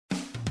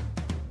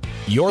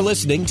You're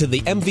listening to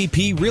the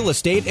MVP Real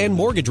Estate and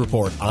Mortgage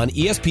Report on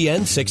ESPN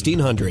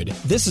 1600.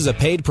 This is a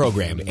paid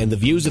program, and the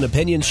views and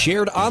opinions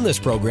shared on this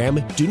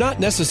program do not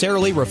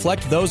necessarily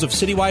reflect those of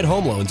Citywide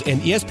Home Loans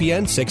and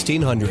ESPN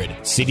 1600.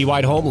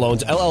 Citywide Home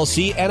Loans,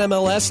 LLC,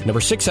 NMLS,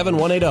 number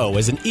 67180,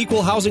 is an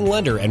equal housing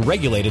lender and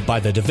regulated by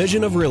the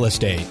Division of Real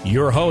Estate.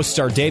 Your hosts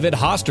are David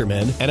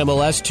Hosterman,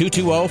 NMLS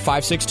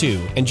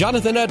 220562, and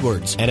Jonathan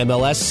Edwards,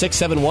 NMLS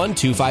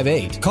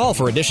 671258. Call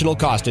for additional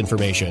cost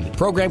information.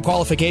 Program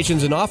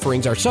qualifications and offerings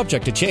are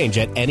subject to change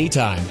at any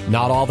time.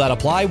 Not all that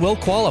apply will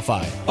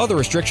qualify. Other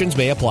restrictions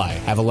may apply.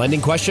 Have a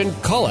lending question?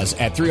 Call us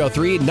at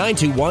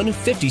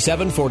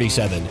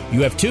 303-921-5747.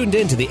 You have tuned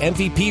in to the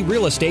MVP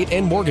Real Estate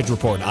and Mortgage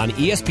Report on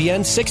ESPN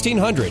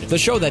 1600, the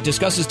show that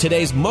discusses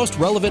today's most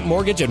relevant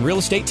mortgage and real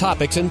estate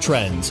topics and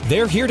trends.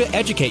 They're here to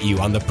educate you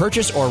on the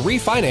purchase or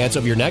refinance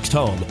of your next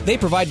home. They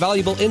provide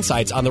valuable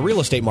insights on the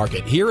real estate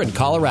market here in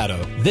Colorado.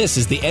 This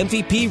is the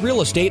MVP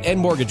Real Estate and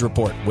Mortgage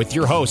Report with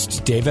your hosts,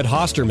 David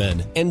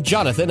Hosterman and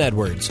Jonathan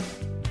Edwards.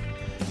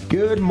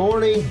 Good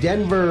morning,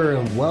 Denver,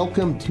 and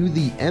welcome to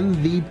the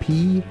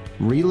MVP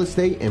Real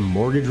Estate and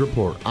Mortgage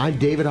Report. I'm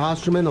David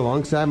Hosterman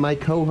alongside my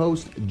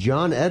co-host,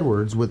 John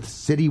Edwards with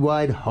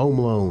Citywide Home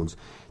Loans.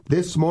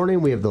 This morning,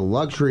 we have the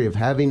luxury of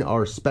having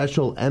our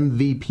special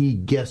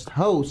MVP guest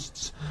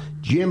hosts,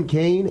 Jim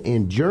Kane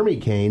and Jeremy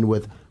Kane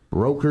with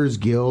Brokers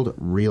Guild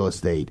Real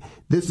Estate.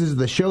 This is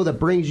the show that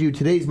brings you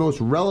today's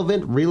most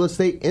relevant real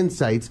estate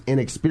insights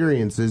and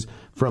experiences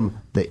from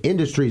the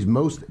industry's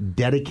most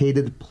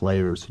dedicated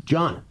players.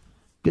 John,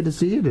 good to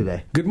see you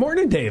today. Good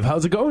morning, Dave.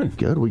 How's it going?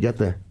 Good. We got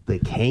the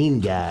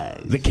Kane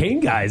guys. The Kane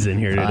guys in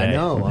here today. I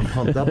know. I'm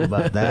pumped up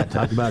about that.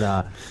 Talk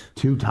about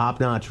two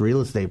top-notch real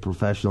estate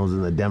professionals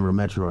in the Denver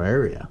metro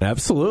area.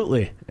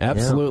 Absolutely.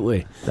 Absolutely.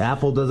 Yeah. The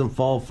apple doesn't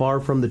fall far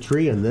from the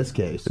tree in this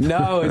case.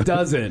 No, it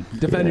doesn't,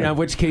 depending on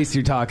which case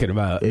you're talking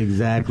about.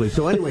 Exactly.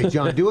 So anyway,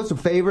 John, do us a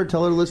favor.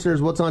 Tell our listeners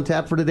what's on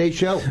tap for today's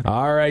show.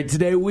 All right.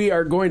 Today we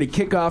are going to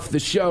kick off the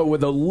show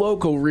with a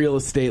local real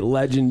estate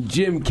legend,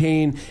 Jim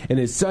Kane, and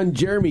his son,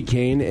 Jeremy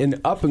Kane,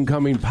 an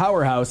up-and-coming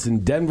powerhouse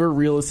in Denver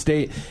real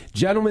estate.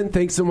 Gentlemen,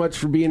 thanks so much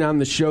for being on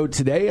the show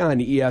today on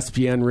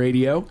ESPN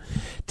Radio.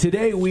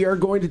 Today, we are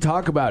going to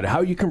talk about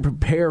how you can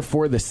prepare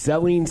for the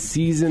selling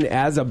season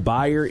as a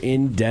buyer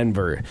in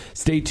Denver.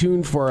 Stay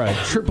tuned for a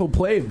triple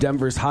play of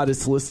Denver's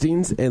hottest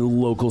listings and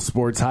local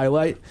sports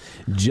highlight.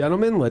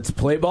 Gentlemen, let's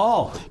play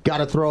ball. Got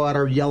to throw out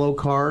our yellow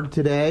card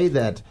today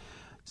that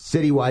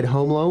Citywide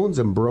Home Loans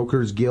and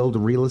Brokers Guild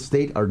Real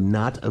Estate are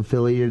not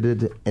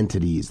affiliated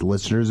entities.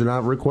 Listeners are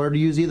not required to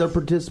use either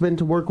participant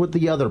to work with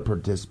the other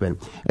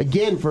participant.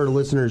 Again, for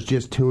listeners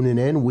just tuning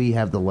in, we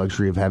have the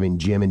luxury of having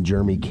Jim and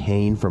Jeremy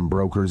Kane from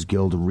Brokers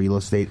Guild Real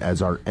Estate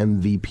as our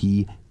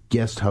MVP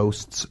guest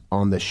hosts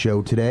on the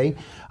show today.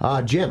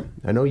 Jim,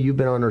 I know you've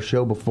been on our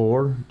show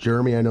before.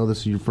 Jeremy, I know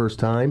this is your first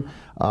time.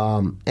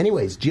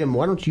 Anyways, Jim,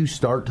 why don't you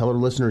start? Tell our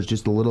listeners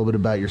just a little bit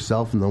about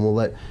yourself, and then we'll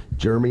let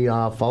Jeremy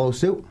follow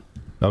suit.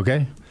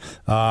 Okay.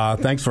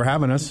 Thanks for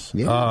having us.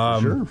 Yeah,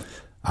 for sure.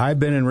 I've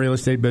been in real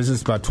estate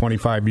business about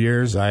 25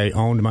 years. I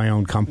owned my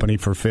own company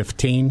for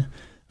 15.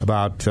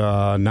 About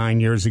 9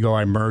 years ago,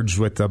 I merged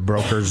with the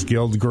Brokers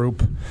Guild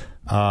Group,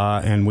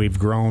 and we've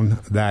grown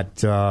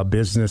that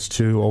business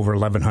to over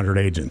 1,100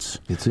 agents.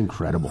 It's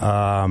incredible.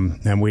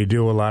 And we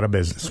do a lot of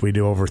business. We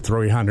do over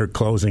 300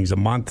 closings a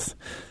month.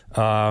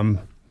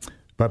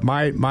 But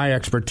my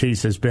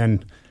expertise has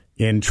been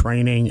in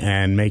training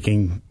and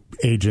making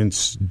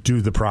agents do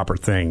the proper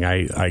thing.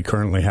 I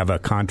currently have a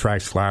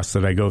contracts class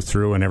that I go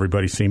through, and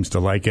everybody seems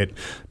to like it.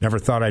 Never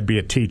thought I'd be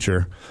a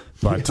teacher,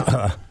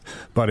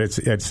 but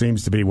it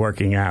seems to be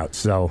working out.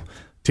 So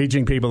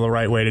teaching people the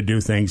right way to do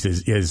things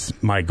is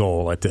my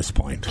goal at this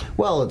point.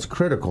 Well, it's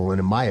critical, and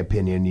in my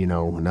opinion,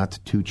 not to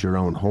toot your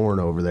own horn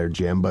over there,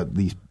 Jim, but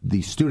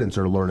these students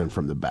are learning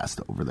from the best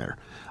over there.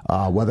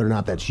 Whether or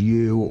not that's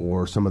you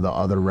or some of the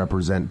other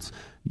representatives,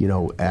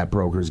 at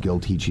Brokers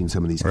Guild teaching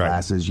some of these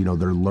classes,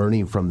 they're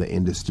learning from the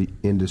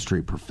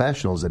industry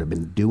professionals that have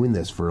been doing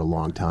this for a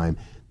long time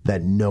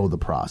that know the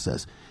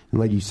process. And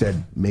like you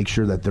said, make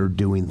sure that they're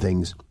doing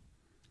things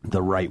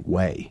the right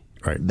way.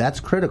 Right. That's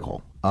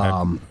critical.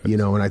 And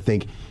I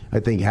think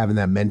having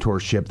that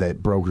mentorship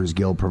that Brokers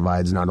Guild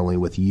provides not only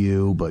with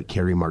you, but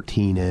Kerry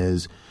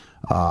Martinez,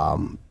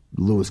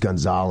 Luis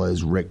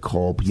Gonzalez, Rick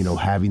Culp,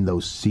 having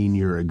those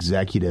senior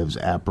executives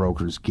at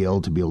Brokers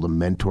Guild to be able to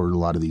mentor a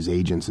lot of these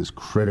agents is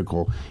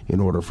critical in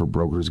order for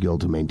Brokers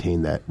Guild to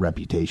maintain that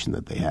reputation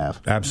that they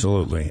have.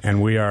 Absolutely.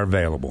 And we are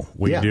available.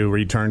 We do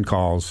return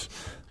calls.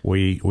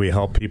 We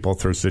help people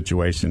through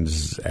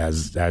situations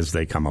as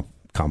they come up.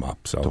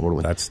 So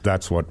totally.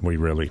 That's what we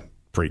really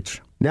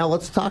preach. Now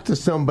let's talk to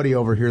somebody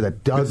over here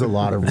that does a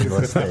lot of real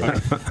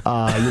estate.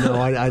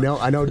 I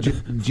know,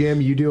 Jim,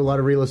 you do a lot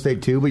of real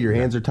estate too, but your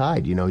hands are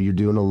tied. You're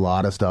doing a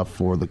lot of stuff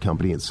for the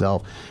company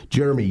itself.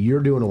 Jeremy, you're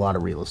doing a lot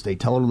of real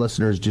estate. Tell our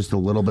listeners just a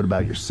little bit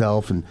about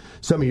yourself and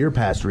some of your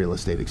past real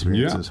estate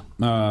experiences.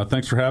 Yeah.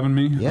 Thanks for having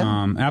me.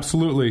 Yeah.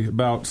 Absolutely.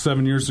 About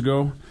 7 years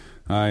ago,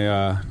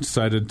 I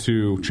decided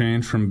to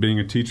change from being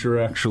a teacher,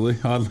 actually,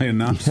 oddly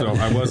enough. So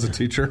I was a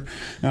teacher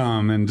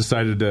and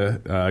decided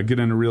to get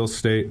into real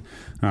estate.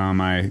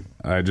 I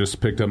just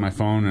picked up my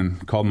phone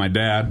and called my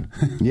dad.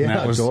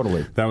 Yeah,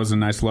 totally. That was a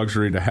nice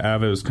luxury to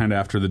have. It was kind of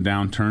after the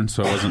downturn,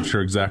 so I wasn't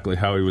sure exactly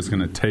how he was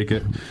going to take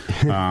it.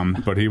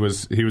 But he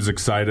was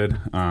excited.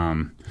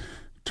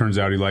 Turns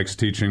out he likes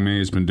teaching me.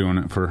 He's been doing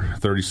it for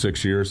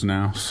 36 years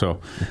now.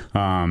 So,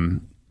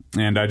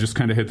 and I just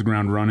kind of hit the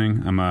ground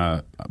running.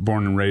 I'm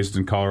born and raised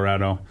in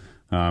Colorado.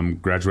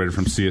 Graduated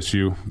from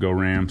CSU, go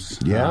Rams.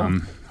 Yeah.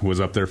 Was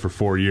up there for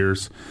 4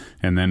 years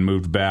and then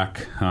moved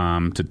back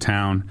to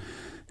town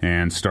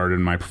and started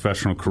my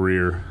professional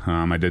career.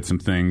 I did some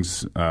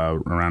things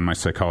around my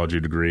psychology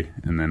degree,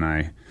 and then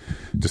I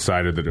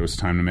decided that it was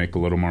time to make a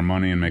little more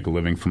money and make a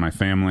living for my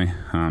family.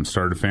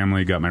 Started a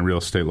family, got my real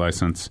estate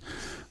license.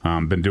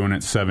 Been doing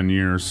it 7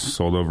 years,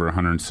 sold over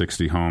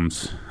 160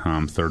 homes,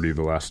 30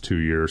 the last 2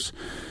 years.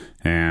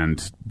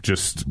 And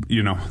just,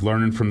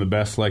 learning from the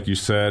best, like you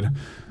said.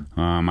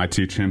 I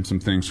teach him some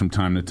things from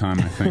time to time,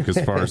 I think, as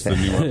far as the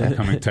new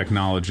up-and-coming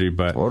technology.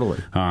 But totally.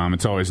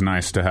 It's always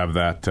nice to have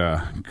that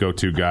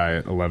go-to guy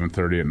at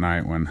 11:30 at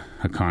night when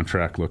a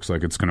contract looks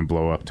like it's going to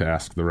blow up to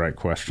ask the right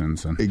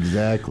questions. And,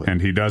 exactly.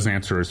 And he does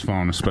answer his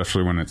phone,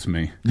 especially when it's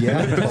me.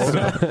 Yeah.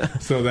 Totally.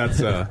 So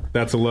that's a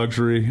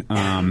luxury.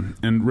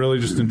 And really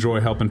just enjoy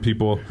helping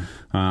people.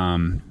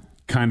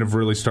 Kind of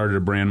really started to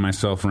brand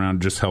myself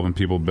around just helping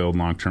people build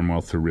long-term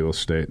wealth through real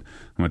estate.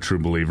 I'm a true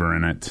believer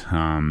in it.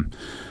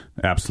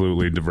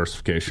 Absolutely,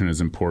 diversification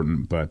is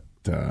important, but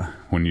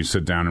when you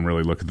sit down and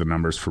really look at the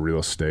numbers for real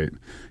estate,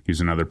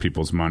 using other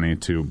people's money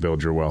to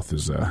build your wealth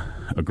is a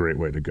great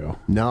way to go.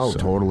 No,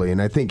 totally. And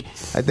I think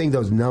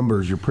those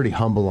numbers, you're pretty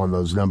humble on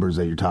those numbers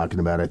that you're talking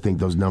about. I think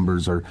those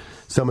numbers are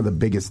some of the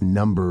biggest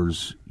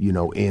numbers,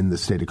 in the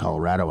state of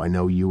Colorado. I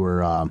know you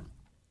were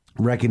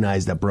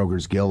recognized at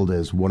Brokers Guild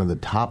as one of the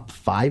top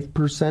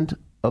 5%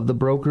 of the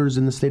brokers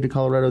in the state of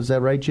Colorado. Is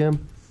that right,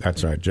 Jim?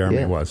 That's right.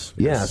 Jeremy was.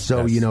 Yeah. Yes,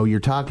 So, yes. you're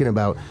talking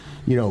about,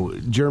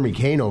 Jeremy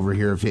Kane over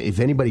here. If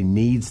anybody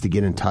needs to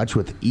get in touch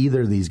with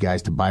either of these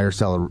guys to buy or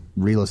sell a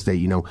real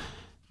estate,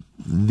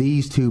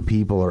 these two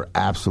people are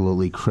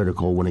absolutely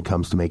critical when it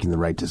comes to making the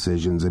right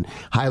decisions, and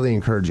highly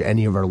encourage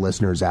any of our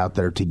listeners out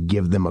there to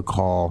give them a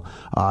call.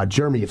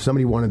 Jeremy, if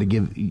somebody wanted to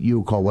give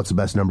you a call, what's the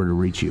best number to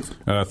reach you?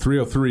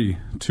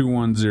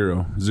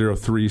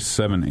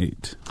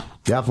 303-210-0378.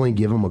 Definitely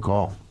give them a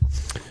call.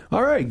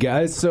 All right,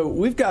 guys. So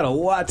we've got a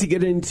lot to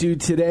get into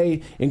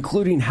today,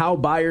 including how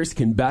buyers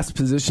can best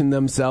position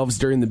themselves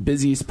during the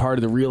busiest part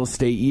of the real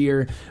estate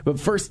year.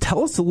 But first,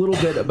 tell us a little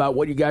bit about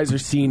what you guys are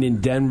seeing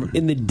in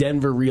the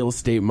Denver real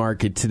estate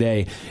market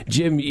today.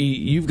 Jim,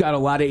 you've got a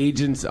lot of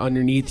agents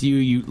underneath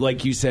you.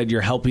 Like you said, you're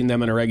helping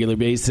them on a regular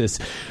basis.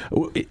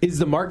 Is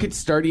the market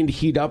starting to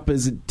heat up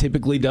as it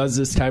typically does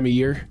this time of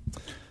year?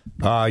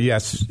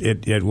 Yes,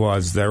 it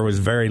was. There was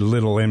very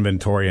little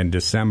inventory in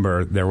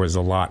December. There was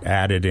a lot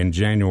added in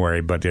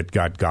January, but it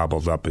got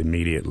gobbled up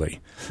immediately.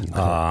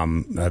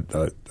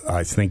 Okay.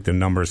 I think the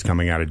numbers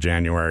coming out of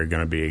January are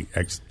going to be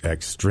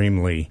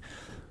extremely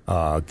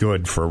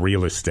good for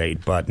real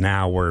estate, but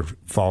now we're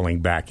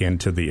falling back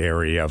into the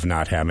area of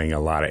not having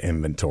a lot of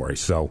inventory.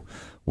 So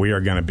we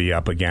are going to be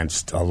up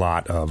against a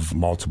lot of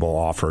multiple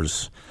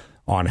offers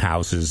on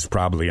houses,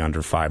 probably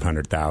under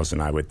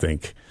 $500,000, I would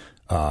think.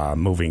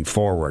 Moving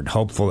forward,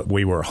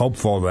 we were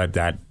hopeful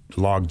that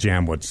log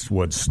jam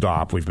would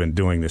stop. We've been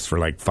doing this for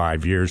like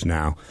 5 years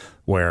now,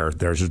 where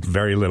there's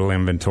very little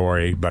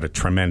inventory but a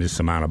tremendous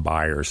amount of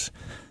buyers.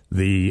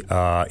 The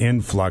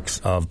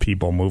influx of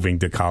people moving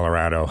to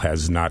Colorado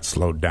has not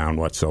slowed down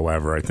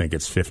whatsoever. I think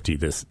it's 50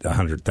 to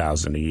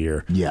 100,000 a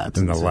year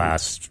in the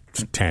last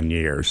 10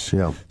 years.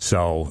 Yeah.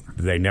 So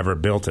they never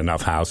built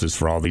enough houses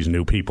for all these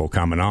new people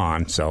coming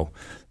on. So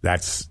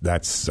that's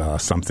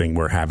something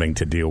we're having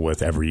to deal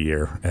with every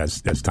year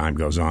as time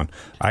goes on.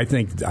 I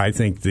think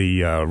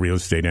the real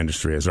estate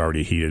industry has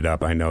already heated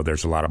up. I know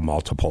there's a lot of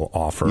multiple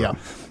offer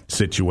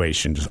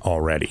situations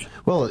already.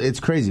 Well, it's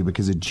crazy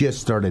because it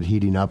just started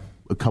heating up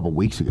a couple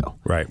weeks ago.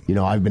 Right.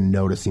 I've been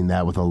noticing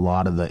that with a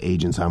lot of the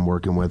agents I'm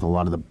working with, a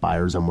lot of the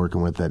buyers I'm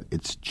working with, that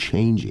it's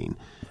changing.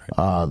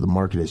 Right. The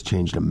market has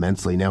changed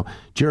immensely. Now,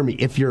 Jeremy,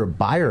 if you're a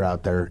buyer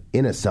out there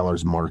in a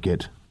seller's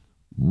market,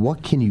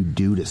 what can you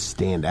do to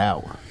stand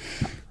out?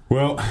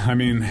 Well, I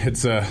mean,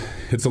 it's a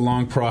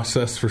long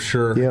process for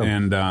sure. Yeah.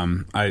 And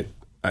I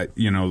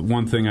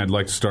one thing I'd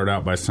like to start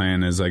out by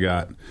saying is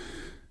I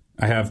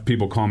have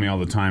people call me all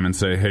the time and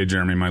say, "Hey,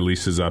 Jeremy, my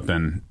lease is up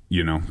in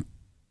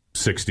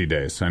 60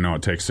 days. I know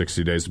it takes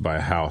 60 days to buy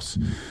a house."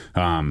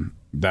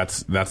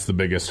 That's the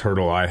biggest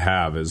hurdle I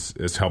have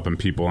is helping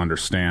people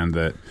understand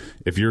that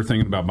if you're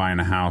thinking about buying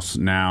a house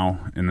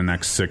now, in the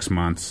next 6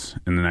 months,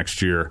 in the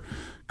next year,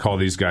 call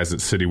these guys at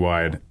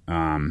Citywide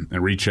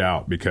and reach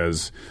out,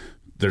 because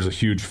there's a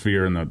huge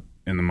fear in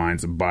the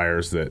minds of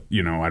buyers that,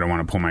 I don't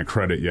want to pull my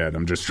credit yet.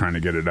 I'm just trying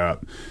to get it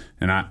up.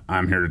 And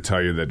I'm here to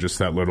tell you that just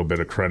that little bit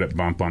of credit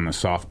bump on the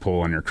soft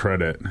pull on your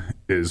credit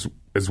is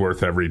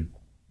worth every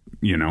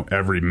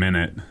every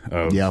minute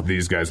of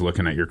these guys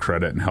looking at your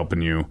credit and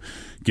helping you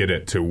get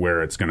it to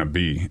where it's going to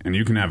be. And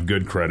you can have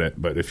good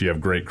credit, but if you have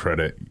great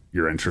credit,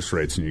 your interest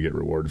rates and you get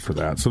rewarded for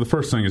that. So the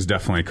first thing is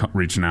definitely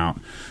reaching out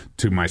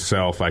to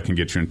myself. I can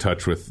get you in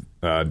touch with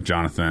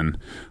Jonathan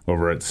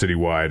over at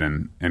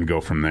Citywide and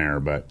go from there.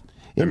 But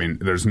I mean,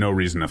 there's no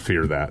reason to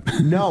fear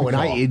that. No,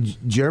 and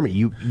Jeremy,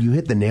 you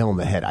hit the nail on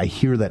the head. I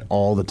hear that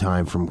all the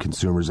time from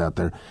consumers out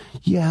there.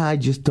 Yeah, I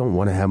just don't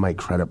want to have my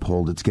credit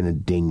pulled. It's going to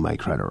ding my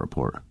credit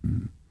report.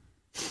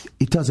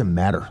 It doesn't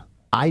matter.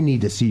 I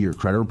need to see your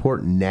credit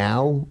report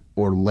now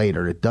or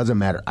later. It doesn't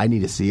matter. I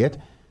need to see it.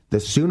 The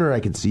sooner I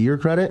can see your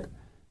credit,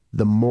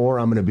 the more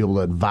I'm going to be able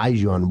to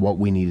advise you on what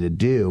we need to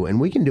do.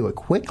 And we can do it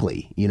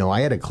quickly.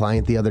 I had a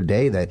client the other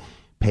day that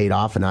paid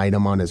off an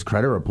item on his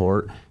credit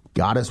report,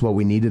 got us what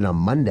we needed on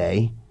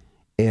Monday,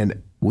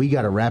 and we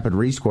got a rapid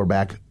rescore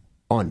back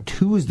on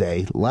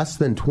Tuesday, less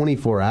than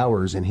 24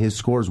 hours, and his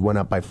scores went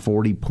up by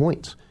 40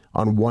 points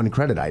on one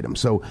credit item.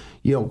 So,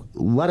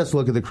 let us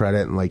look at the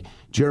credit. And like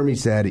Jeremy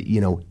said,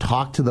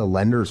 talk to the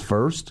lenders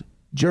first.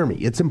 Jeremy,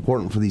 it's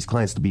important for these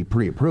clients to be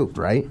pre-approved,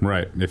 right?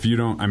 Right. If you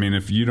don't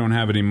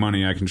have any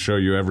money, I can show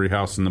you every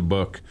house in the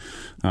book.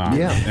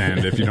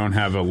 And if you don't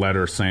have a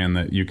letter saying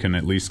that you can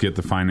at least get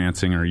the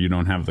financing or you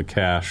don't have the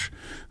cash,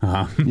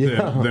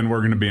 then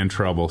we're going to be in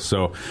trouble.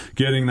 So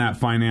getting that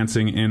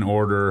financing in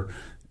order,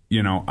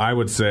 I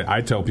would say,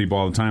 I tell people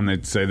all the time,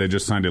 they say they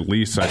just signed a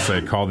lease. I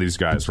say, call these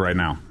guys right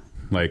now.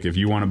 Like, if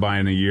you want to buy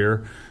in a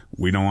year,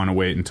 we don't want to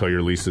wait until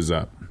your lease is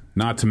up.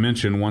 Not to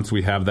mention, once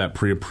we have that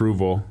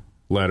pre-approval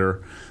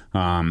letter,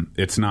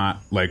 it's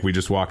not like we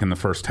just walk in the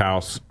first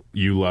house,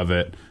 you love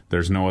it,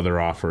 there's no other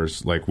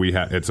offers. Like,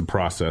 it's a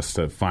process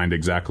to find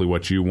exactly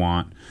what you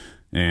want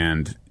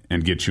and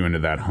get you into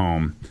that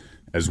home,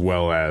 as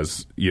well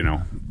as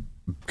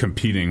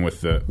competing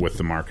with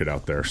the market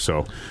out there.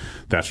 So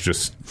that's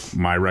just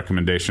my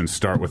recommendation.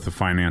 Start with the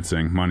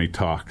financing. Money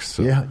talks.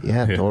 So,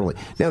 yeah, totally.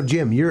 Now,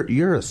 Jim,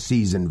 you're a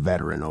seasoned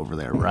veteran over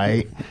there,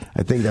 right?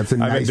 I think that's a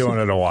nice. I've been doing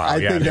it a while.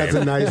 I think that's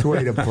a nice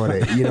way to put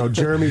it.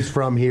 Jeremy's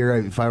from here.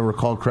 If I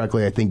recall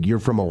correctly, I think you're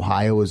from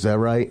Ohio. Is that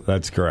right?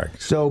 That's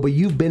correct. So, but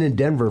you've been in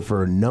Denver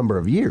for a number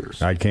of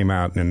years. I came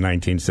out in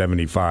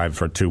 1975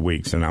 for 2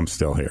 weeks, and I'm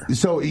still here.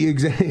 So,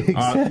 exactly.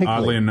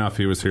 Oddly enough,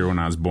 he was here when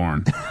I was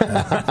born.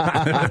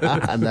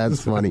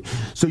 That's funny.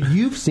 So,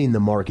 you've seen the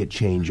market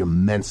change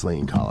immensely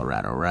in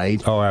Colorado,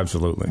 right? Oh,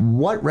 absolutely.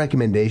 What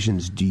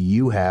recommendations do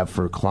you have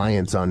for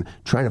clients on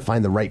trying to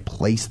find the right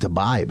place to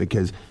buy?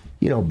 Because,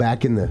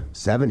 back in the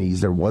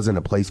 70s, there wasn't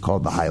a place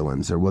called the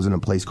Highlands. There wasn't a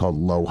place called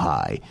Low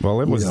High.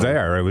 Well, it was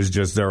there. It was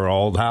just their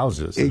old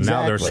houses. Exactly. And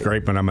now they're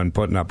scraping them and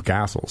putting up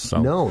castles.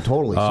 So. No,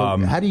 totally. So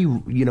how do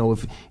you,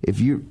 if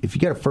you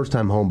get a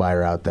first-time home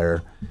buyer out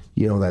there,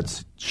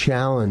 that's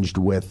challenged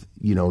with,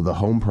 the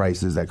home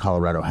prices that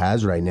Colorado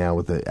has right now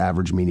with the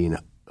average median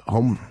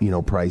home,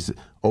 price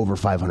over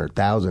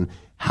 $500,000.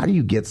 How do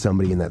you get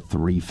somebody in that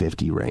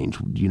 $350,000 range?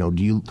 Do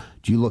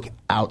you look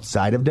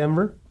outside of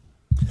Denver?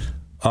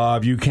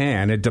 You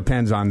can. It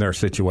depends on their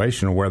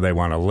situation or where they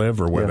want to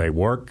live or where they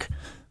work.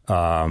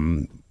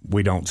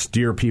 We don't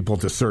steer people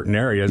to certain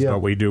areas, but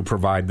we do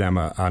provide them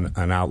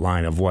an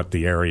outline of what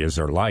the areas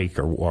are like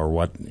or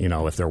what,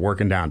 if they're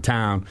working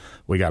downtown,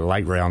 we got a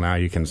light rail now.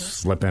 You can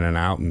slip in and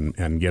out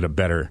and get a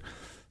better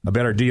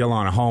deal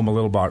on a home a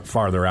little bit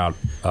farther out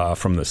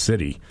from the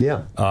city.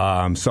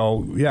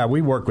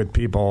 We work with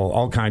people,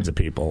 all kinds of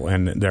people,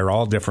 and they're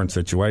all different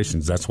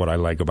situations. That's what I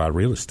like about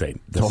real estate.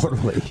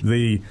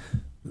 Totally.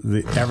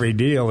 Every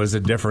deal is a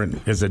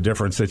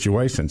different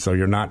situation, so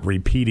you're not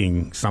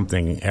repeating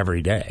something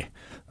every day.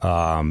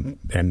 And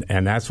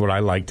that's what I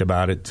liked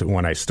about it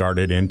when I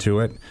started into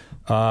it.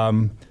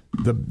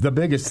 The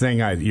biggest thing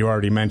you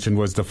already mentioned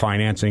was the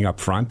financing up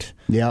front.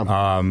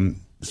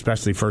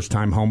 Especially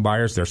first-time home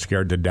buyers, they're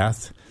scared to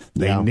death.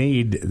 They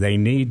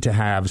need to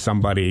have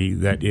somebody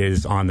that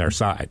is on their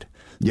side.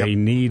 They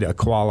need a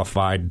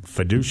qualified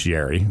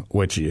fiduciary,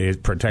 which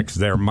protects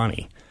their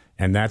money.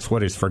 And that's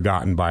what is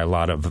forgotten by a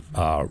lot of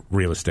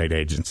real estate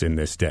agents in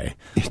this day.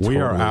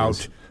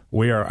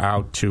 We are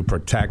out to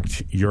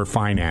protect your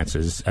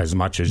finances as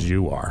much as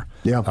you are.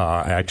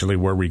 Actually,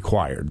 we're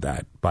required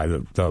that by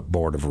the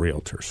Board of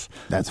Realtors.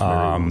 That's very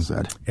well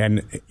said.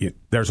 And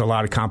there's a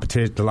lot of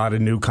competition, a lot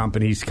of new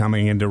companies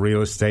coming into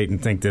real estate and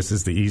think this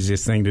is the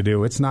easiest thing to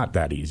do. It's not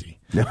that easy.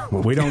 No.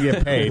 We don't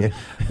get paid.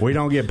 We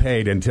don't get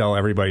paid until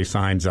everybody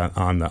signs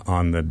on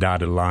the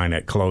dotted line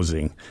at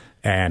closing.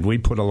 And we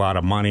put a lot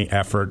of money,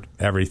 effort,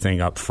 everything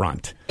up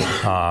front.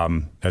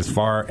 As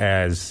far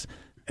as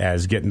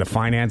getting the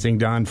financing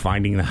done,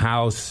 finding the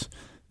house,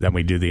 then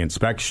we do the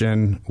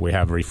inspection. We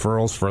have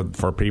referrals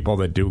for people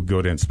that do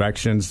good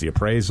inspections, the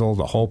appraisal,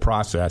 the whole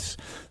process.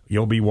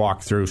 You'll be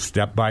walked through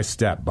step by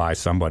step by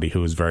somebody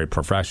who is very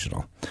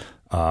professional.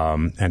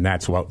 And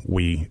that's what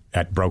we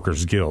at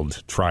Brokers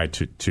Guild try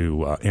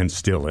to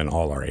instill in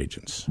all our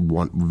agents.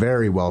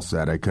 Very well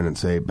said. I couldn't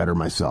say it better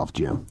myself,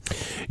 Jim.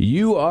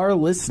 You are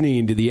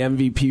listening to the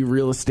MVP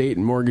Real Estate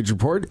and Mortgage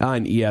Report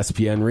on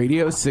ESPN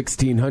Radio,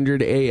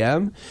 1600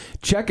 AM.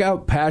 Check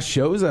out past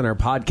shows on our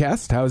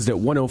podcast, housed at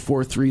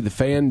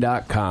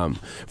 1043thefan.com.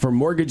 For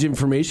mortgage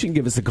information,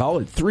 give us a call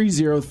at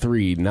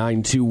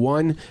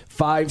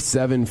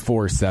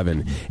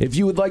 303-921-5747. If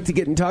you would like to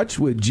get in touch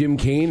with Jim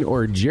Kane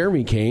or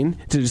Jeremy Kane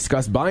to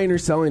discuss buying or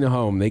selling a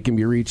home, they can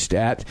be reached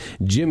at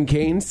Jim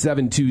Kane,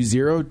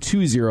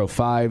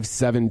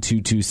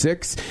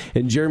 720-205-7226,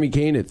 and Jeremy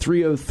Kane at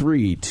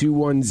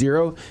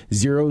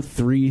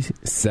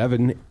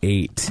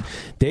 303-210-0378.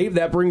 Dave,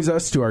 that brings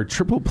us to our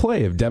triple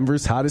play of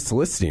Denver's hottest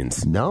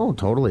listings. No,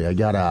 totally. I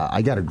got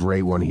a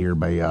great one here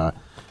by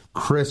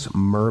Chris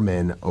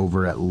Merman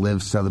over at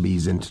Liv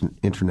Sotheby's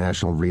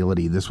International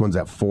Realty. This one's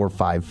at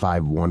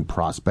 4551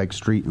 Prospect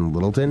Street in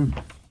Littleton.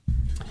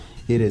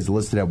 It is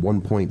listed at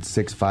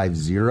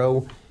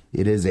 1.650.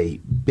 It is a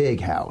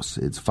big house.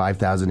 It's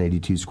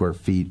 5,082 square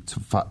feet. It's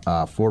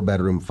a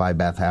 4-bedroom,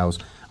 5-bath house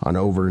on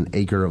over an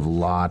acre of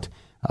lot.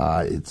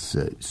 It's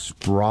a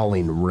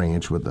sprawling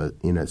ranch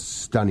in a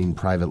stunning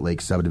private lake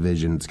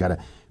subdivision. It's got a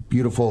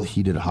beautiful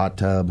heated hot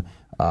tub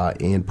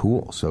and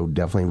pool. So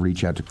definitely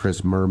reach out to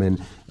Chris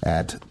Merman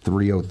at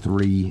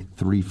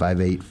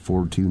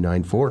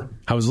 303-358-4294.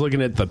 I was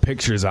looking at the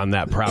pictures on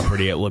that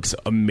property. It looks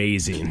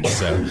amazing.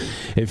 So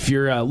if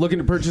you're looking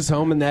to purchase a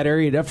home in that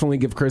area, definitely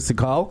give Chris a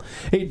call.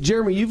 Hey,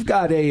 Jeremy, you've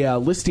got a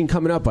listing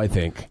coming up, I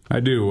think. I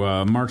do.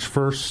 March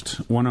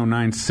 1st,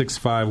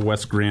 10965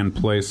 West Grand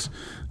Place,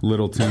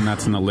 Littleton.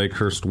 That's in the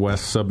Lakehurst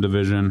West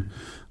subdivision.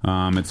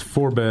 It's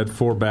 4-bed,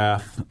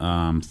 4-bath.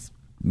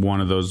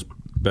 One of those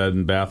bed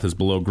and bath is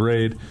below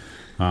grade,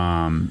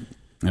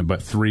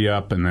 but 3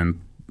 up, and then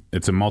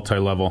it's a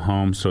multi-level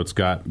home, so it's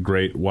got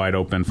great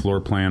wide-open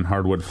floor plan,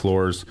 hardwood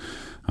floors.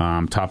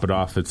 Top it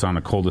off, it's on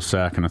a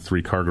cul-de-sac and a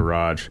 3-car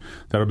garage.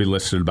 That'll be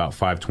listed at about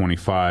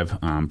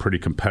 $525. Pretty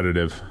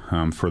competitive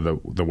for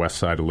the west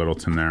side of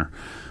Littleton there.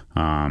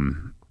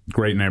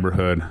 Great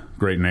neighborhood,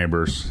 great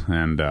neighbors,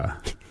 and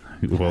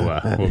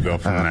we'll go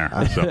from there.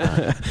 So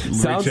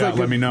reach out,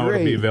 let me know.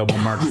 It'll be available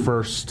March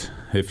 1st.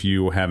 If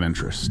you have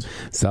interest.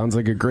 Sounds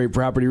like a great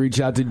property. Reach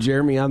out to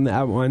Jeremy on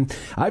that one.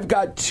 I've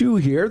got 2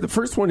 here. The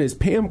first one is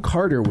Pam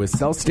Carter with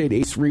South State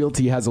Ace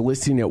Realty, has a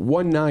listing at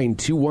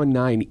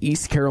 19219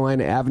 East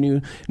Carolina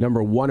Avenue,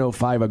 number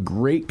 105. A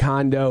great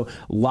condo,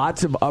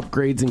 lots of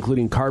upgrades,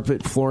 including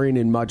carpet, flooring,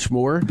 and much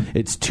more.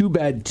 It's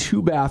 2-bed,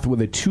 2-bath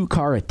with a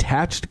 2-car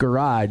attached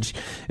garage,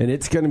 and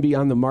it's going to be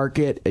on the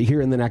market here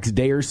in the next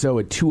day or so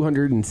at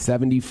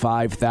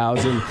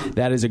 $275,000.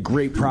 That is a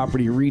great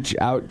property. Reach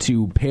out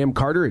to Pam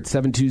Carter at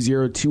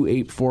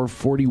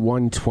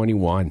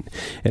 720-284-4121.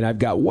 And I've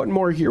got one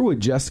more here with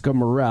Jessica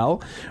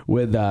Morrell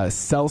with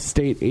South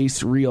State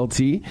Ace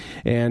Realty.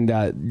 And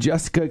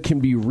Jessica can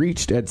be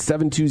reached at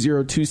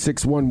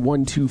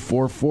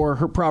 720-261-1244.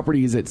 Her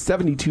property is at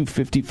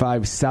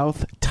 7255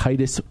 South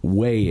Titus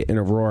Way in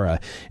Aurora.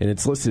 And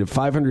it's listed at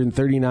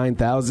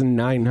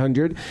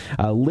 $539,900.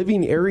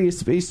 Living area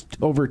space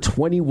over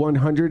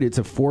 2,100. It's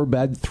a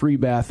 4-bed,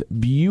 3-bath,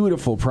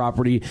 beautiful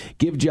property.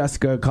 Give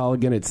Jessica a call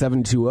again at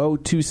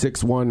 720-261-1244.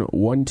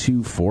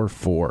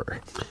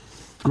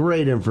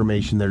 Great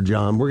information there,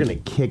 John. We're going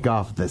to kick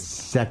off the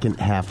second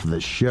half of the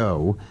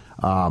show.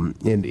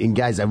 And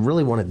guys, I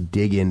really want to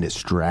dig into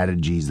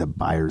strategies that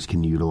buyers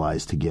can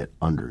utilize to get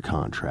under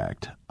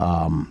contract.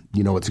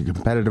 It's a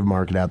competitive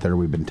market out there.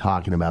 We've been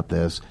talking about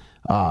this.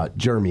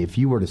 Jeremy, if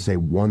you were to say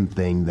one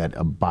thing that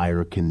a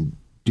buyer can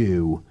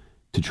do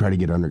to try to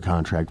get under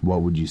contract,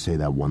 what would you say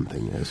that one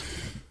thing is?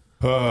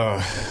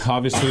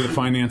 Obviously, the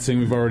financing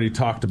we've already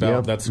talked about.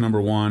 Yep. That's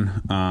number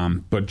one.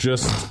 But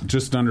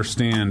just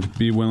understand,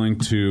 be willing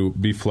to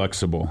be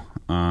flexible.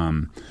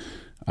 I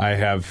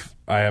have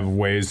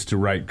ways to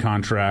write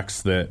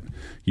contracts that,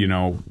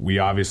 we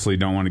obviously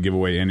don't want to give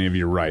away any of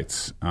your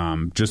rights.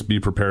 Just be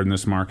prepared in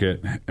this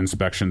market.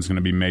 Inspection is going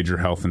to be major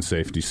health and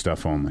safety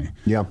stuff only.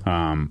 Yeah.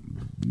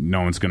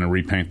 No one's going to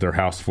repaint their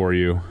house for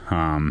you.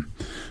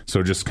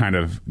 So just kind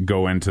of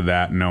go into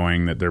that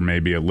knowing that there may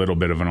be a little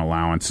bit of an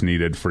allowance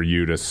needed for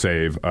you to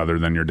save other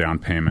than your down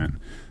payment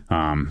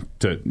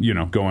to,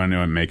 go into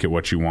and make it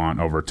what you want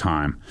over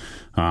time.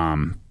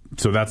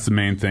 So that's the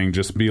main thing.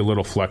 Just be a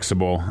little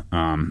flexible.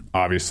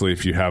 Obviously,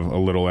 if you have a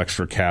little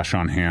extra cash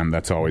on hand,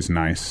 that's always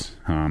nice.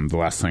 The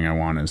last thing I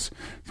want is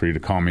for you to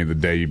call me the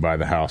day you buy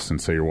the house and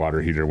say your water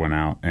heater went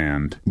out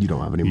and you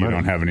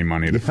don't have any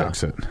money to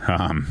fix it.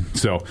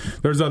 So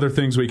there's other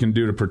things we can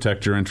do to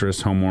protect your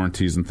interests, home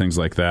warranties and things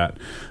like that.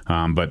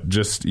 But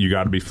just you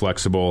got to be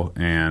flexible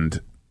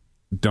and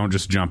don't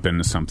just jump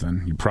into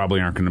something. You probably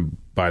aren't going to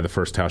buy the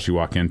first house you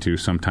walk into.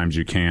 Sometimes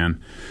you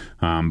can,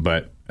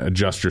 but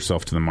adjust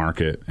yourself to the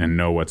market and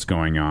know what's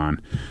going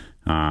on.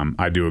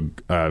 I do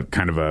a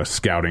kind of a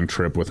scouting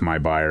trip with my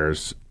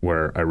buyers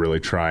where I really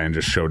try and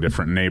just show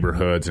different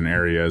neighborhoods and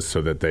areas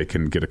so that they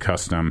can get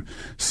accustomed,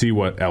 see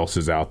what else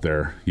is out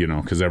there,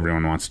 because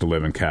everyone wants to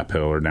live in Cap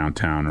Hill or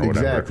downtown or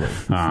whatever.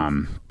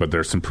 Exactly. But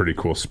there's some pretty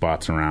cool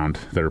spots around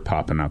that are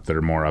popping up that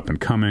are more up and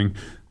coming,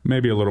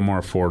 maybe a little more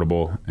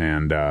affordable,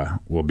 and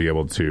we'll be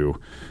able to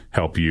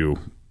help you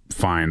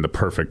find the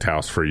perfect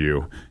house for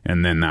you.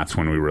 And then that's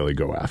when we really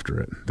go after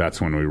it. That's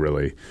when we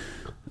really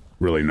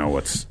know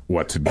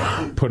what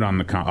to put on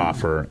the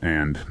offer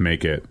and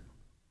make it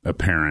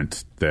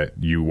apparent that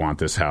you want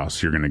this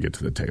house. You're going to get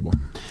to the table.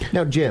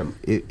 Now, Jim,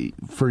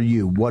 for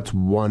you, what's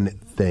one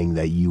thing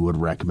that you would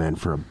recommend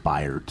for a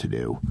buyer to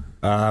do?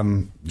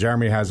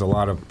 Jeremy has a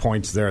lot of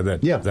points there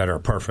that are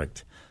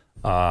perfect.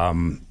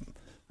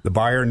 The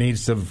buyer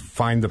needs to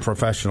find the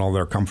professional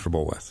they're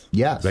comfortable with.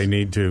 Yes. They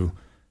need to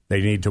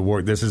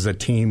work. This is a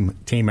team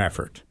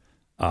effort.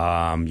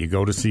 You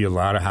go to see a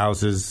lot of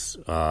houses.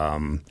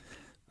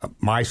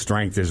 My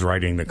strength is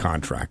writing the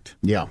contract.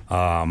 Yeah.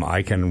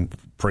 I can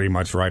pretty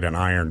much write an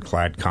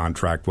ironclad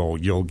contract. Well,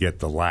 you'll get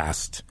the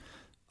last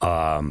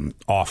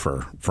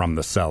offer from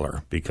the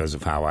seller because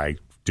of how I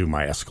do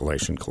my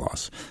escalation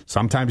clause.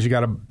 Sometimes you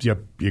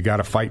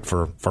gotta fight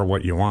for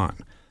what you want.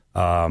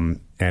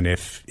 And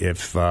if you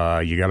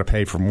got to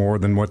pay for more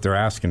than what they're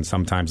asking,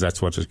 sometimes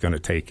that's what it's going to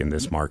take in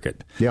this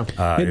market. Yeah.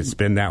 It's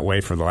been that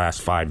way for the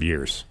last 5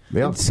 years.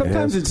 Yeah,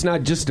 sometimes it's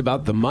not just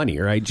about the money,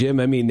 right, Jim?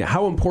 I mean,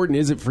 how important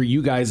is it for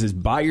you guys as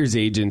buyer's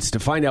agents to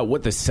find out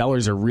what the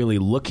sellers are really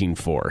looking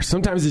for?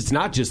 Sometimes it's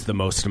not just the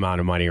most amount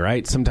of money,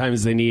 right?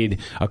 Sometimes they need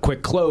a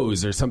quick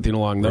close or something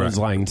along those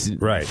lines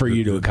for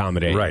you to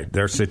accommodate. Right,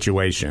 their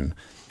situation.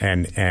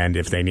 And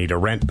if they need a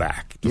rent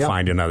back to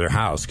find another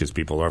house, because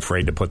people are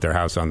afraid to put their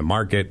house on the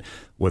market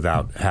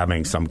without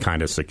having some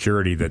kind of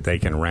security that they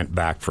can rent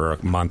back for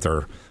a month,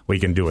 or we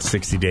can do a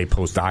 60-day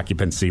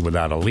post-occupancy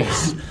without a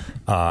lease,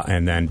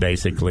 and then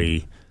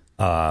basically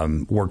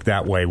work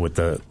that way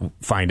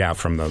find out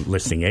from the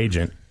listing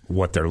agent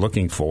what they're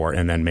looking for,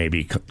 and then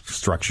maybe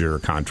structure a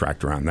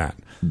contract around that.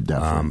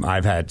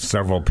 I've had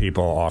several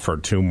people offer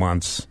 2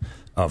 months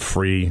of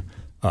free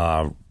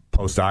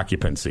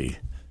post-occupancy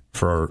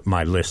for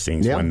my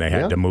listings when they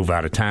had to move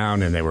out of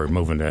town, and they were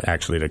moving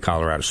to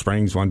Colorado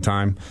Springs one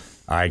time.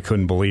 I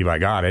couldn't believe I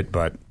got it,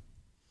 but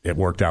it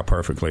worked out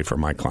perfectly for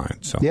my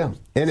client. So yeah,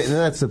 and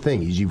that's the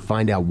thing is you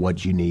find out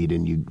what you need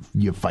and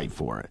you fight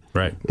for it.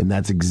 Right, and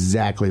that's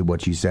exactly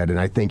what you said. And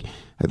I think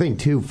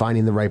too,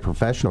 finding the right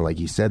professional, like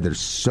you said, there's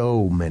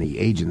so many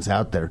agents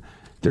out there.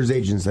 There's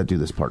agents that do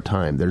this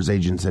part-time. There's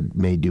agents that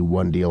may do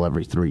one deal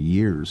every 3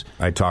 years.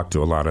 I talk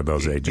to a lot of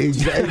those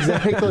agents.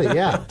 Exactly,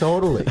 yeah,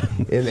 totally.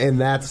 And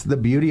that's the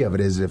beauty of it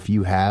is if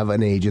you have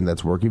an agent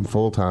that's working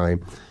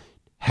full-time,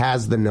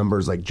 has the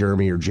numbers like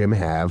Jeremy or Jim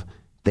have,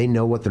 they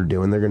know what they're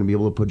doing. They're going to be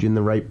able to put you in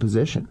the right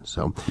position.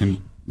 So,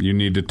 and you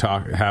need to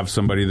have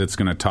somebody that's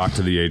going to talk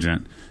to the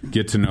agent,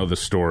 get to know the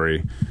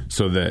story,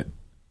 so that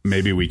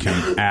maybe we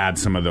can add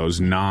some of those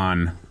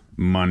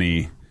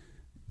non-money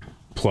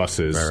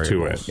pluses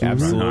to it. Yeah,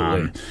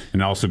 absolutely. And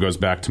it also goes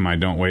back to my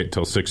don't wait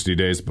till 60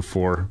 days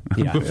before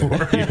you're going to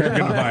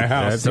buy a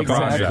house.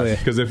 Exactly.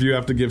 Because if you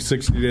have to give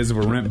 60 days of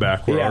a rent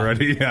back, we're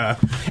already and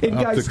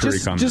guys,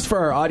 just for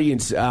our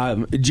audience,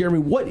 Jeremy,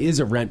 what is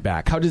a rent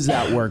back? How does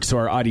that work so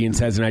our audience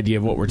has an idea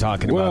of what we're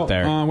talking about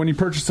there? When you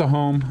purchase a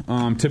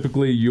home,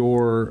 typically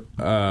your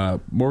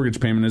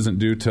mortgage payment isn't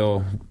due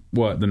till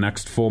the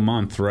next full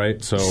month,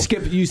 right? So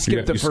you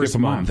skip the first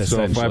month.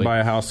 So if I buy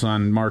a house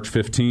on March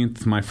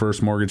 15th, my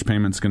first mortgage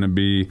payment's going to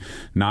be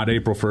not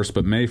April 1st,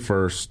 but May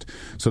 1st.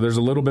 So there's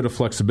a little bit of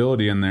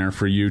flexibility in there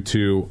for you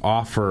to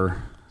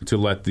offer to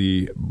let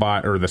the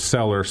buyer or the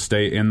seller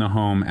stay in the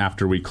home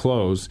after we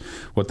close.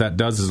 What that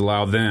does is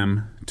allow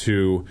them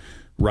to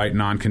write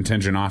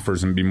non-contingent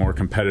offers and be more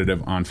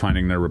competitive on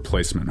finding their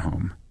replacement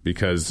home.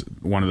 Because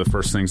one of the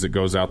first things that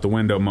goes out the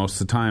window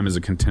most of the time is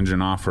a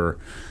contingent offer,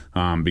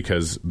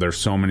 because there's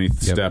so many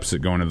steps that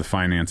go into the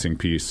financing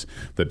piece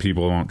that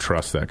people don't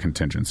trust that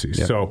contingency.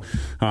 Yep. So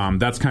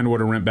that's kind of what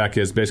a rent back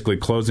is, basically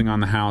closing on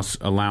the house,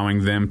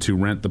 allowing them to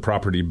rent the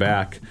property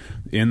back.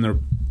 In the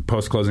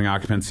post-closing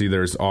occupancy,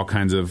 there's all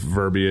kinds of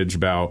verbiage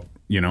about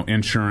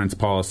insurance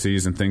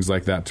policies and things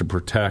like that to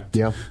protect.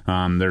 Yeah.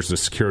 There's a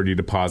security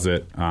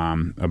deposit,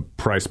 a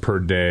price per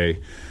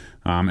day.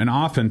 And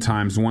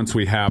oftentimes, once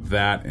we have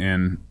that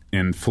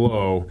in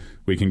flow,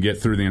 we can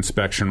get through the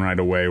inspection right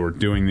away. We're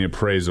doing the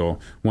appraisal.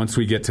 Once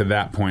we get to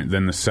that point,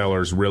 then the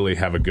sellers really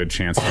have a good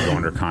chance to go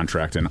under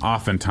contract. And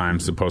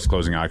oftentimes, the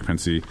post-closing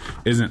occupancy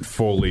isn't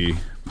fully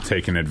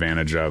taken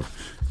advantage of.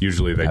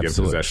 Usually they get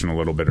possession a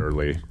little bit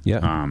early.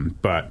 Yeah.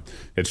 But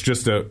it's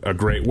just a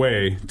great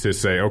way to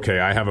say, okay,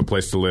 I have a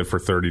place to live for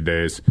 30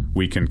 days.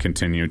 We can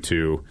continue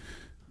to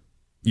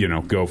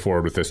go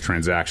forward with this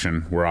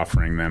transaction. We're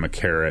offering them a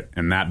carrot,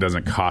 and that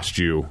doesn't cost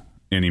you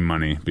any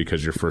money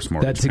because your first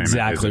mortgage payment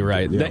exactly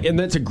right. Yeah. And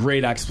that's a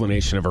great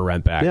explanation of a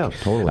rent back. Yeah,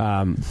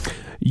 totally.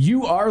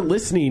 You are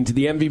listening to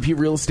the MVP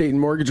Real Estate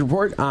and Mortgage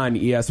Report on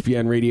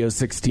ESPN Radio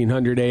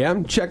 1600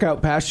 AM. Check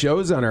out past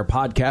shows on our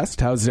podcast,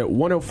 housed at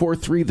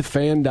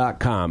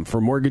 1043thefan.com. For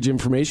mortgage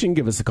information,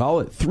 give us a call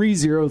at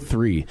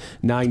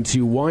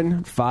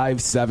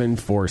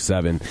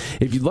 303-921-5747.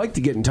 If you'd like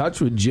to get in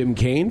touch with Jim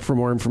Kane for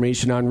more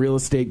information on real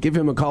estate, give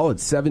him a call at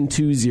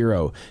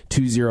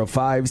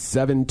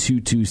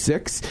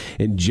 720-205-7226.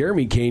 And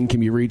Jeremy Kane can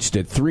be reached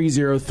at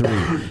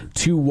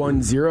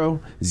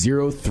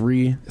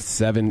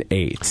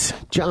 303-210-0378.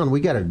 John, we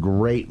got a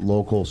great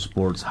local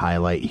sports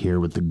highlight here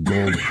with the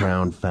Gold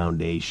Crown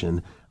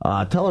Foundation.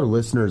 Tell our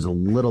listeners a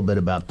little bit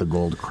about the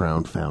Gold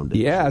Crown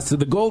Foundation. Yeah, so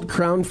the Gold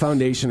Crown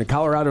Foundation, a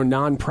Colorado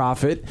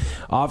nonprofit,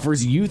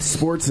 offers youth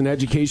sports and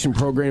education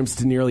programs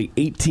to nearly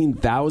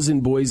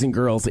 18,000 boys and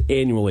girls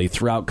annually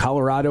throughout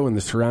Colorado and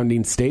the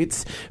surrounding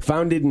states.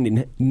 Founded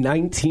in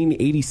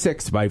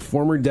 1986 by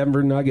former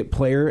Denver Nugget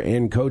player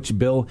and coach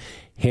Bill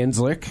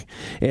Hanslick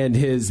and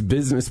his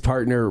business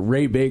partner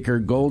Ray Baker,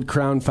 Gold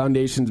Crown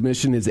Foundation's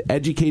mission is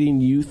educating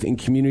youth and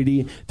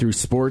community through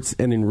sports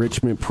and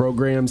enrichment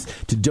programs.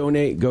 To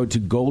donate, go to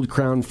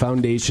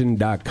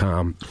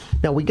goldcrownfoundation.com.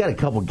 Now, we got a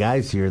couple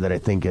guys here that I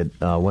think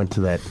went to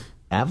that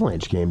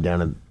Avalanche game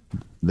down at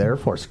the Air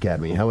Force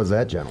Academy. How was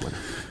that, gentlemen?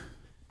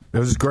 It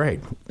was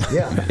great.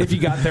 Yeah. If you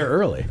got there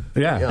early.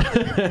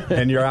 Yeah.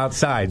 And you're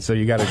outside, so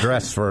you got to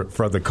dress for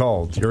the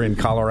cold. You're in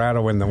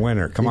Colorado in the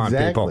winter. Come on,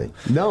 people.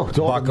 No,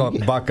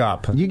 buck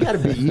up. You got to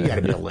be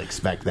able to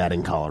expect that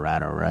in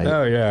Colorado, right?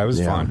 Oh yeah, it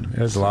was fun. It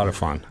was a lot of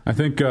fun. I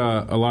think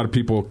a lot of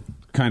people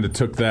kind of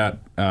took that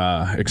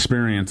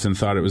experience and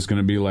thought it was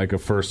going to be like a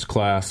first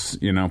class,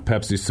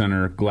 Pepsi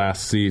Center glass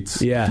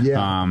seats.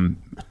 Yeah.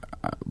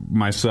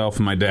 Myself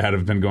and my dad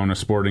have been going to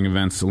sporting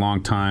events a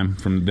long time,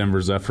 from the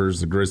Denver Zephyrs,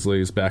 the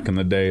Grizzlies back in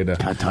the day, to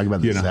talk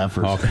about the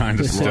Zephyrs, all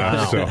kinds of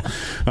stuff. Wow.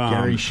 So,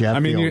 Gary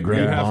Sheffield,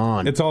 Greg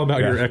Vaughn. It's all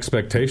about your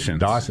expectations,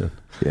 Dawson.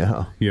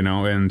 Yeah,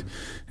 and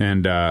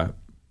I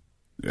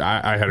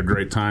had a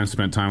great time.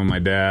 Spent time with my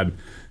dad.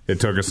 It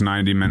took us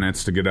 90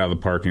 minutes to get out of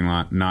the parking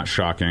lot. Not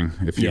shocking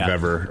if you've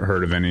ever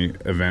heard of any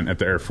event at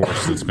the Air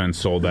Force that's been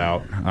sold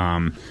out.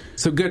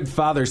 So good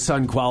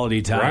father-son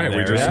quality time. Right, there.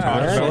 we just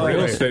talked about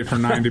real estate for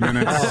 90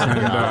 minutes,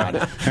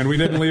 and we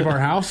didn't leave our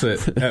house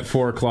at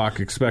 4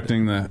 o'clock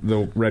expecting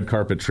the red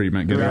carpet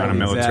treatment getting on a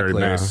military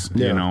base.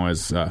 We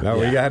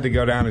had to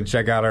go down and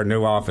check out our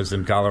new office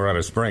in Colorado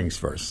Springs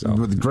first. So.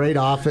 With a great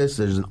office,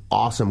 there's an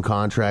awesome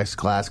contracts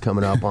class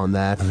coming up on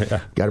that.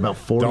 Got about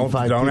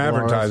 45 Don't people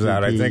advertise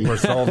that. I think we're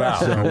sold out.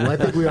 So, I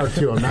think we are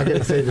too. I'm not going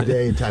to say the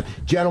day and time.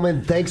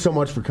 Gentlemen, thanks so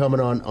much for coming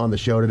on the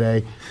show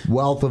today.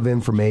 Wealth of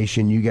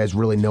information. You guys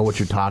really know what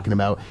you're talking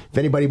about. If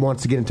anybody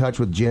wants to get in touch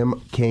with Jim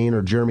Kane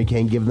or Jeremy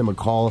Kane, give them a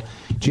call.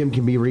 Jim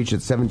can be reached at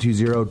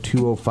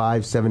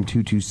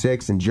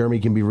 720-205-7226, and Jeremy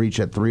can be reached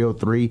at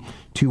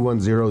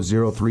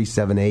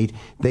 303-210-0378.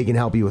 They can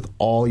help you with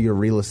all your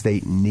real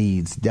estate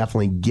needs.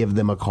 Definitely give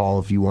them a call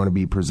if you want to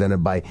be presented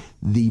by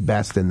the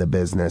best in the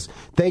business.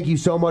 Thank you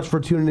so much for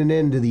tuning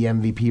in to the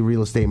MVP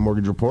Real Estate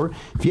Mortgage Report.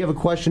 If you have a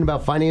question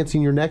about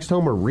financing your next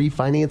home or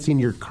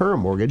refinancing your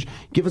current mortgage,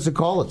 give us a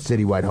call at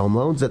Citywide Home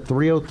Loans at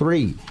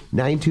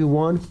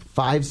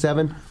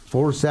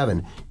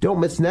 303-921-5747.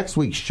 Don't miss next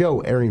week's show,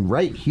 airing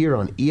right here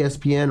on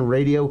ESPN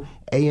Radio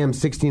AM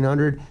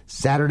 1600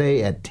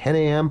 Saturday at 10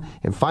 a.m.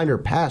 and find our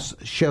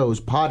past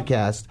shows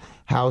podcast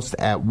housed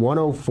at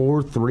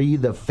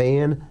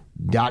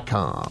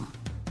 1043thefan.com.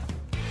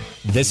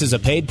 This is a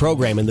paid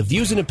program, and the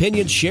views and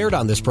opinions shared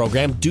on this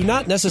program do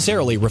not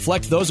necessarily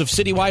reflect those of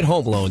Citywide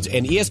Home Loans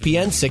and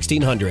ESPN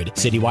 1600.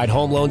 Citywide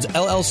Home Loans,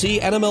 LLC,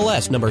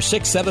 NMLS number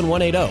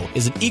 67180,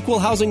 is an equal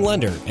housing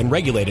lender and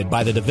regulated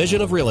by the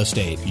Division of Real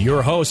Estate.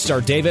 Your hosts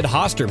are David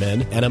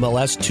Hosterman,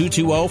 NMLS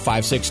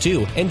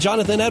 220562, and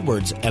Jonathan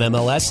Edwards,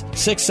 NMLS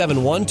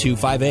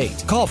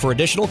 671258. Call for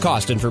additional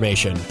cost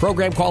information.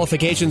 Program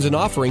qualifications and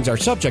offerings are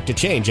subject to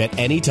change at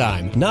any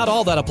time. Not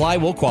all that apply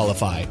will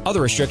qualify. Other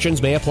restrictions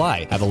may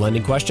apply. Have a lending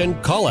question?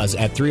 Call us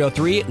at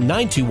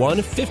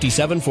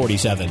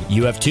 303-921-5747.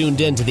 You have tuned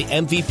in to the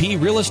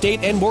MVP Real Estate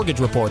and Mortgage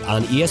Report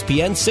on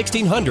ESPN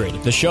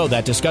 1600, the show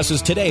that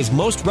discusses today's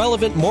most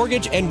relevant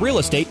mortgage and real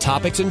estate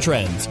topics and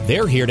trends.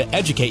 They're here to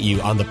educate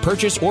you on the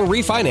purchase or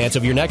refinance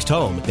of your next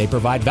home. They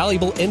provide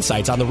valuable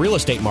insights on the real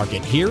estate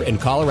market here in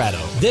Colorado.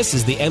 This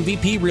is the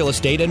MVP Real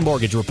Estate and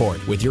Mortgage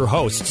Report with your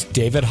hosts,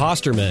 David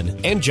Hosterman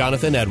and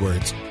Jonathan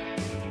Edwards.